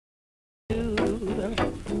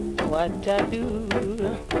what I do,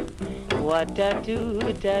 what I do,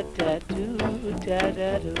 da da do, da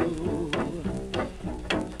da do,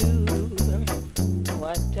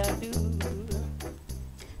 what I do.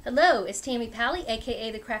 Hello, it's Tammy Pally,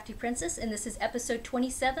 aka the Crafty Princess, and this is episode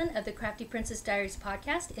 27 of the Crafty Princess Diaries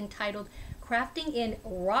podcast entitled Crafting in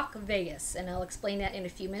Rock Vegas, and I'll explain that in a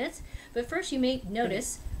few minutes. But first, you may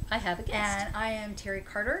notice I have a guest. And I am Terry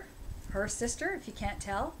Carter, her sister, if you can't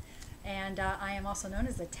tell. And I am also known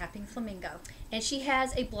as the Tappingflamingo. And she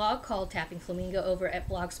has a blog called Tappingflamingo over at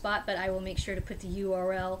Blogspot, but I will make sure to put the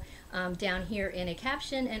URL down here in a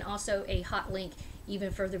caption and also a hot link even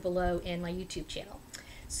further below in my YouTube channel.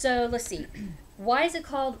 So let's see. Why is it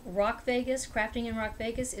called Rock Vegas, Crafting in Rock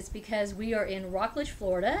Vegas? It's because we are in Rockledge,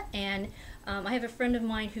 Florida, and I have a friend of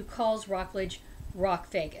mine who calls Rockledge Rock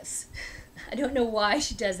Vegas. I don't know why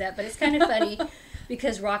she does that, but it's kind of funny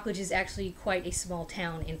because Rockledge is actually quite a small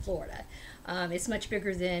town in Florida. It's much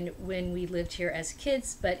bigger than when we lived here as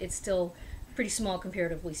kids, but it's still pretty small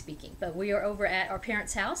comparatively speaking. But we are over at our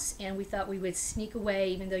parents' house, and we thought we would sneak away,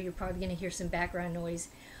 even though you're probably going to hear some background noise.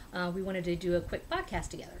 We wanted to do a quick podcast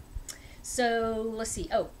together. So let's see.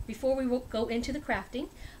 Oh, before we go into the crafting,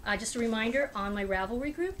 just a reminder on my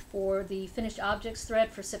Ravelry group for the finished objects thread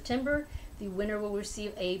for September, the winner will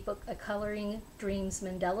receive a book, a Coloring Dreams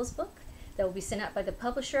Mandalas book that will be sent out by the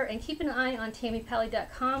publisher. And keep an eye on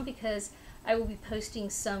tammypally.com because I will be posting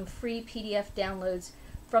some free PDF downloads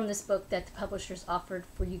from this book that the publishers offered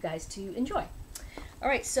for you guys to enjoy. All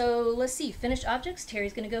right, so let's see. Finished objects.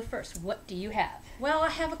 Terry's going to go first. What do you have? Well, I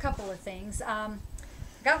have a couple of things. I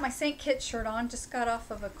got my St. Kitts shirt on, just got off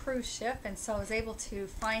of a cruise ship, and so I was able to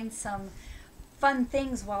find some fun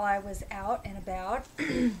things while I was out and about.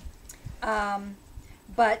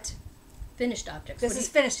 But finished objects. This is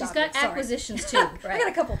finished objects. She's got acquisitions too, right? I got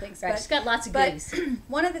a couple things. Right. She's got lots of goodies.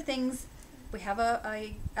 One of the things, we have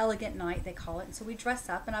a elegant night, they call it, and so we dress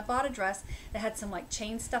up, and I bought a dress that had some like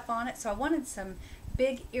chain stuff on it, so I wanted some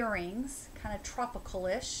big earrings, kind of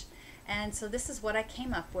tropical-ish, and so this is what I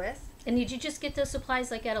came up with. And did you just get those supplies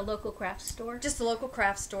like at a local craft store? Just a local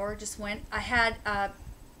craft store. Just went. I had a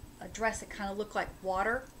dress that kind of looked like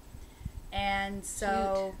water, and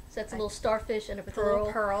so cute. So that's a little starfish and a with pearl, a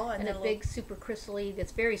little pearl and a big super crystally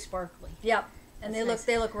that's very sparkly. Yep, and that's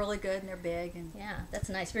they look really good, and they're big, and yeah, that's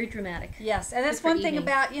nice, very dramatic. Yes, and that's one thing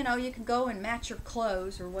about, you know, you can go and match your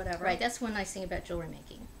clothes or whatever. Right, that's one nice thing about jewelry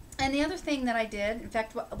making. And the other thing that I did, in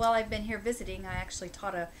fact, while I've been here visiting, I actually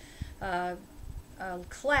taught a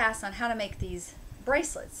class on how to make these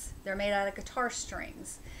bracelets. They're made out of guitar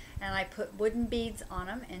strings, and I put wooden beads on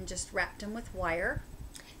them and just wrapped them with wire.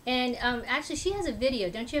 And actually, she has a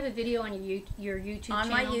video. Don't you have a video on your YouTube channel? On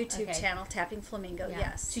my YouTube channel, Tappingflamingo, yeah.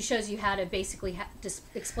 Yes. She shows you how to basically, just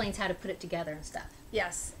explains how to put it together and stuff.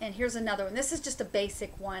 Yes, and here's another one. This is just a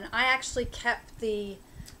basic one. I actually kept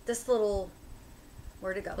this little,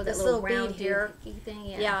 where'd it go? Well, this little bead here. Thing,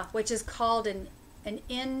 yeah. Yeah, which is called an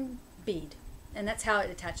in bead, and that's how it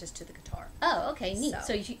attaches to the guitar. Oh, okay, neat.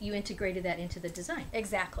 So you integrated that into the design.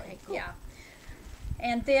 Exactly. Okay, cool. Yeah.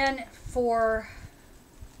 And then for...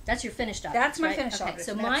 That's your finished objects, That's my right? finished okay, objects.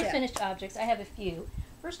 So my finished objects, I have a few.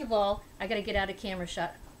 First of all, I got to get out a camera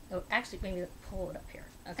shot. Oh, actually, maybe pull it up here.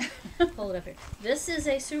 Okay, pull it up here. This is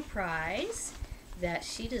a surprise that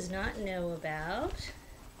she does not know about.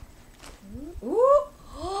 Ooh!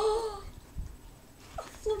 Oh, a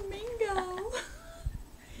flamingo!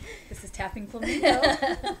 This is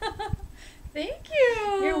Tappingflamingo. Thank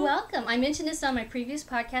you. You're welcome. I mentioned this on my previous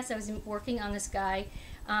podcast. I was working on this guy.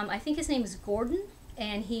 I think his name is Gordon,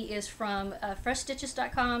 and he is from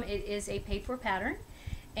freshstitches.com. It is a paid-for pattern.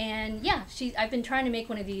 And yeah, I've been trying to make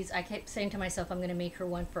one of these. I kept saying to myself, I'm going to make her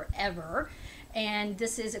one forever. And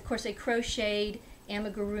this is, of course, a crocheted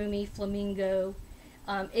Amigurumi flamingo.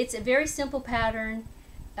 It's a very simple pattern.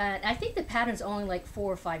 I think the pattern's only like $4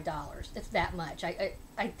 or $5. It's that much.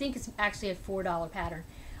 I think it's actually a $4 pattern.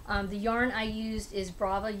 The yarn I used is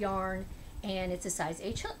Brava yarn, and it's a size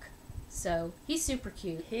H hook. So he's super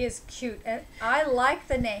cute. He is cute. And I like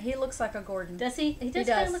the name. He looks like a Gordon. Does he? He does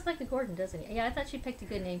kind of look like a Gordon, doesn't he? Yeah, I thought she picked a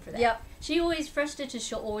good name for that. Yep. She always, Fresh Stitches,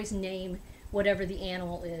 she'll always name whatever the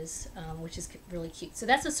animal is, which is really cute. So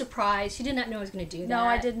that's a surprise. She did not know I was going to do that. No,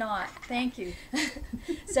 I did not. Thank you.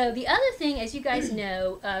 So the other thing, as you guys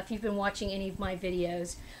know, if you've been watching any of my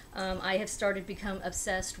videos, I have started to become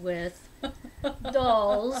obsessed with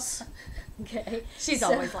dolls. Okay. She's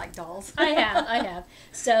always liked dolls. I have.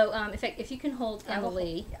 So, in fact, if you can hold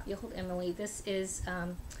Emily, yeah. you'll hold Emily. This is,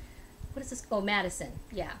 what is this? Oh, Madison.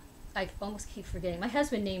 Yeah. I almost keep forgetting. My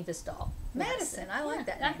husband named this doll. Madison. I like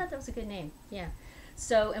that name. I thought that was a good name. Yeah.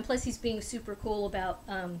 So, and plus he's being super cool about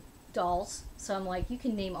dolls. So I'm like, you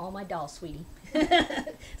can name all my dolls, sweetie.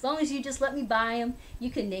 As long as you just let me buy them, you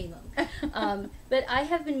can name them. But I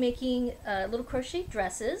have been making little crochet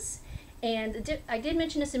dresses. And I did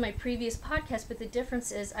mention this in my previous podcast, but the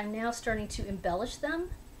difference is I'm now starting to embellish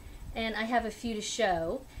them. And I have a few to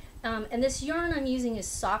show. And this yarn I'm using is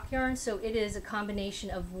sock yarn, so it is a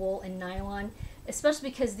combination of wool and nylon,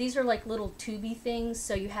 especially because these are like little tubey things,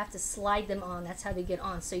 so you have to slide them on. That's how they get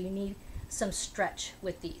on, so you need some stretch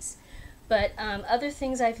with these. But other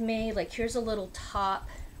things I've made, like here's a little top,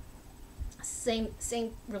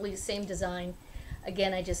 really same design.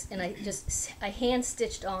 Again, I hand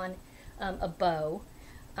stitched on a bow.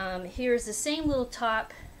 Here's the same little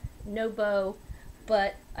top, no bow,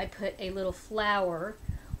 but I put a little flower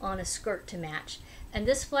on a skirt to match. And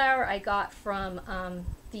this flower I got from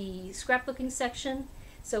the scrapbooking section,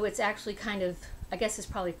 so it's actually kind of, I guess it's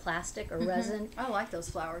probably plastic or resin. I like those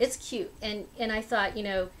flowers. It's cute, and I thought, you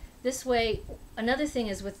know, this way. Another thing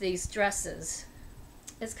is with these dresses,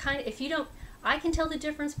 it's kind of, if you don't, I can tell the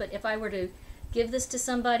difference, but if I were to give this to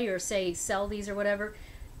somebody or say sell these or whatever,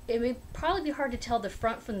 it would probably be hard to tell the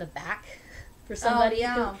front from the back for somebody. Oh,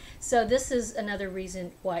 yeah. So this is another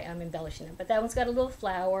reason why I'm embellishing them. But that one's got a little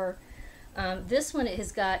flower. This one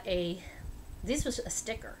has got this was a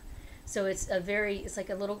sticker. So it's like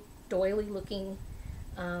a little doily looking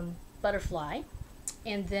butterfly.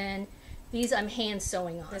 And then these I'm hand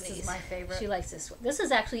sewing on. This is my favorite. She likes this one. This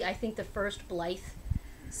is actually, I think, the first Blythe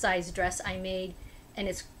size dress I made. And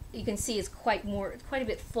you can see it's quite a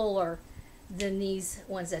bit fuller than these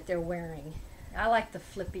ones that they're wearing. I like the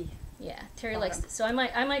flippy. Yeah, Terry bottom. likes it. So I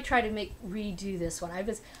might try to redo this one.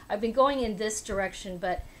 I've been going in this direction,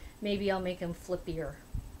 but maybe I'll make them flippier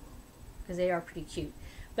because they are pretty cute.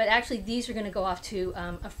 But actually, these are going to go off to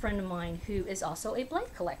a friend of mine who is also a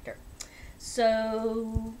Blythe collector.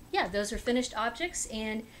 So yeah, those are finished objects,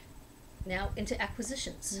 and now into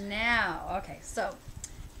acquisitions. Now, okay, so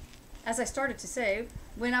as I started to say,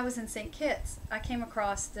 when I was in St. Kitts, I came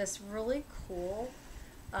across this really cool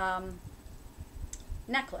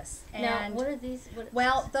necklace. And Now, what are these?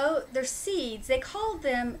 well, though they're seeds, they called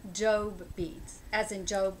them Job beads, as in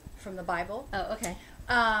Job from the Bible. Oh, okay.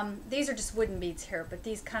 These are just wooden beads here, but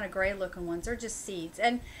these kind of gray looking ones are just seeds.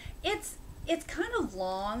 And it's kind of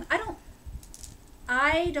long. I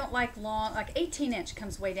don't like long, like 18-inch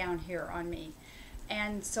comes way down here on me.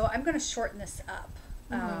 And so I'm going to shorten this up.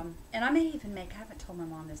 And I may even I haven't told my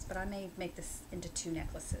mom this, but I may make this into 2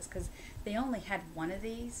 necklaces because they only had one of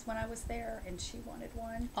these when I was there and she wanted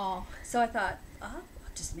one. Oh. So I thought, I'll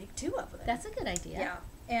just make 2 of them. That's a good idea. Yeah.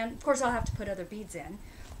 And of course I'll have to put other beads in,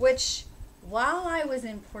 which while I was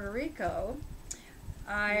in Puerto Rico,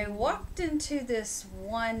 I walked into this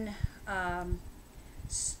one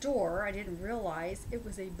store. I didn't realize it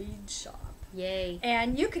was a bead shop. Yay.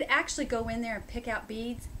 And you could actually go in there and pick out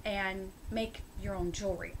beads and make your own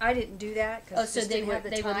jewelry. I didn't do that because so they would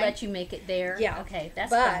let you make it there. Yeah. Okay, that's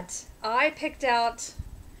But I picked out.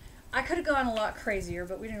 I could have gone a lot crazier,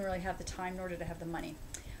 but we didn't really have the time, nor did I have the money.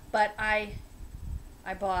 But I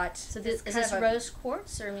bought. So is this rose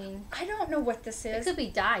quartz, or I don't know what this is. It could be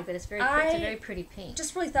dyed, but it's it's a very pretty pink.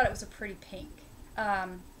 Just really thought it was a pretty pink.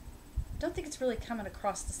 Don't think it's really coming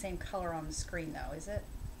across the same color on the screen though, is it?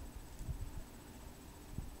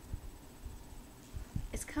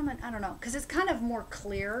 It's coming, I don't know, because it's kind of more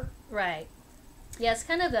clear. Right. Yeah, it's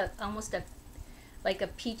kind of almost like a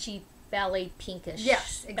peachy ballet pinkish.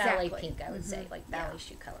 Yes, exactly. Ballet pink, I would say, like ballet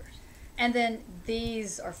shoe colors. And then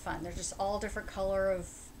these are fun. They're just all different color of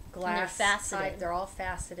glass. And they're faceted. Type. They're all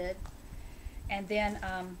faceted. And then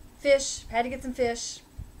fish. Had to get some fish.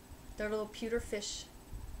 They're little pewter fish.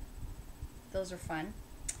 Those are fun.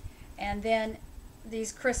 And then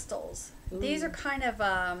these crystals. Ooh. These are kind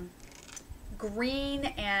of green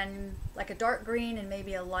and like a dark green and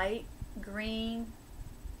maybe a light green.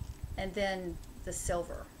 And then the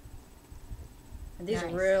silver. And these are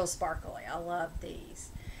real sparkly. I love these.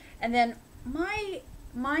 And then my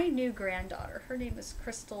new granddaughter, her name is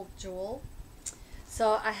Crystal Jewel.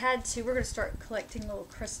 So we're going to start collecting little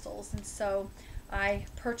crystals. And so I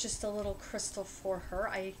purchased a little crystal for her.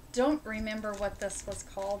 I don't remember what this was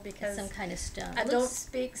called because it's some kind of stone. I don't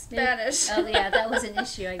speak Spanish. Oh yeah, that was an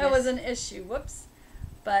issue, I guess. That was an issue. Whoops.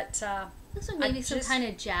 But this one maybe some kind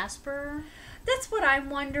of jasper. That's what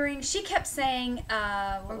I'm wondering. She kept saying,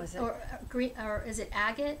 what was it? Or green, or is it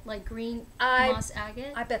agate? Like green moss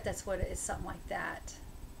agate? I bet that's what it is, something like that.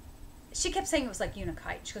 She kept saying it was like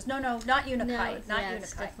unakite. She goes, no, not unakite, not unakite.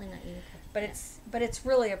 It's definitely not unakite. But it's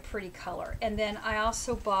really a pretty color. And then I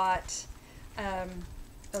also bought.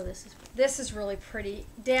 This is really pretty.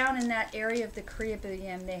 Down in that area of the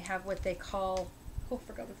Caribbean, they have what they call Oh, I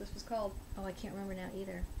forgot what this was called. Oh, I can't remember now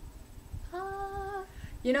either.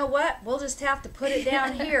 You know what? We'll just have to put it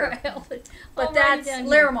down here. But But that's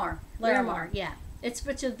Larimar. Larimar, yeah. It's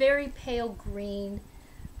a very pale green,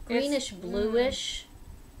 greenish bluish.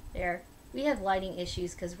 There. We have lighting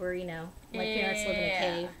issues because we're, you know, my parents live in a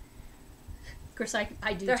cave. Of course,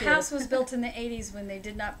 I do Their too. house was built in the 80s when they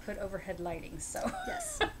did not put overhead lighting, so.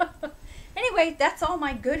 Yes. Anyway, that's all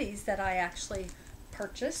my goodies that I actually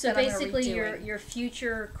purchased. So that I'm gonna basically, redoing. your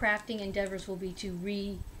future crafting endeavors will be to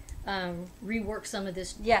rework some of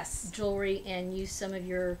this jewelry and use some of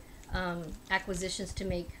your acquisitions to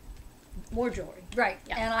make more jewelry. Right,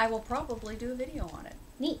 Yeah. and I will probably do a video on it.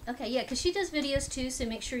 Neat. Okay, yeah, because she does videos too, so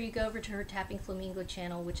make sure you go over to her Tappingflamingo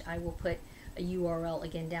channel, which I will put a URL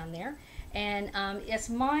again down there. And it's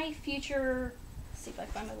my future, let's see if I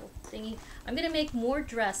find my little thingy. I'm going to make more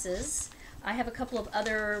dresses. I have a couple of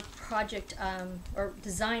other project or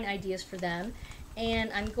design ideas for them.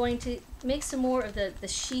 And I'm going to make some more of the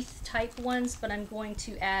sheath type ones, but I'm going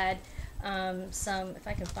to add some, if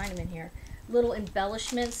I can find them in here, little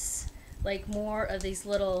embellishments, like more of these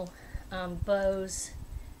little bows,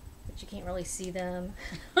 but you can't really see them.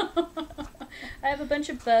 I have a bunch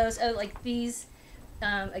of bows. Oh, like these,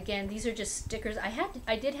 again, these are just stickers.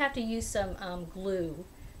 I did have to use some glue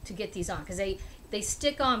to get these on, because they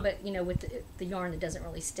stick on, but you know, with the yarn, it doesn't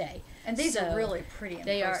really stay. And these are really pretty in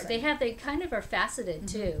person. They kind of are faceted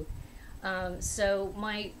too. So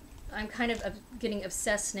I'm kind of getting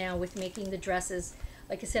obsessed now with making the dresses.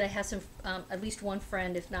 Like I said, I have some at least one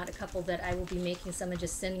friend, if not a couple, that I will be making some and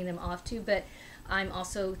just sending them off to. But I'm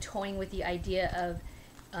also toying with the idea of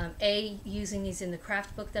using these in the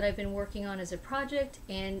craft book that I've been working on as a project,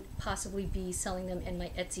 and possibly be selling them in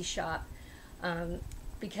my Etsy shop,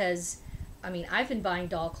 because I mean, I've been buying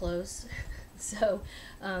doll clothes, so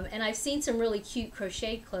and I've seen some really cute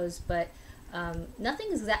crocheted clothes, but nothing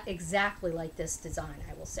is exactly like this design,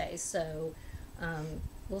 I will say. So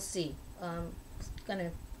we'll see.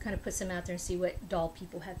 Gonna kind of put some out there and see what doll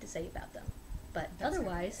people have to say about them. But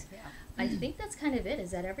otherwise, I think that's kind of it.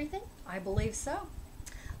 Is that everything? I believe so.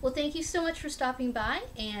 Well, thank you so much for stopping by,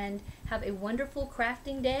 and have a wonderful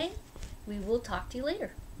crafting day. We will talk to you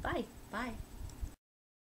later. Bye. Bye.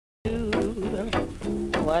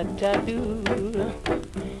 What I do,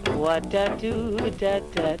 what I do, da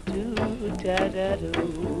da do, da da do.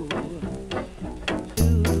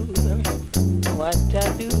 What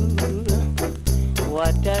I do,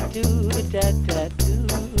 what I do, da da do,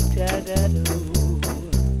 da da do.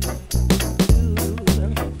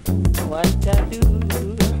 What I do,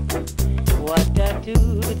 what I do,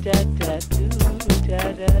 da da do,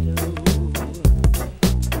 da da do.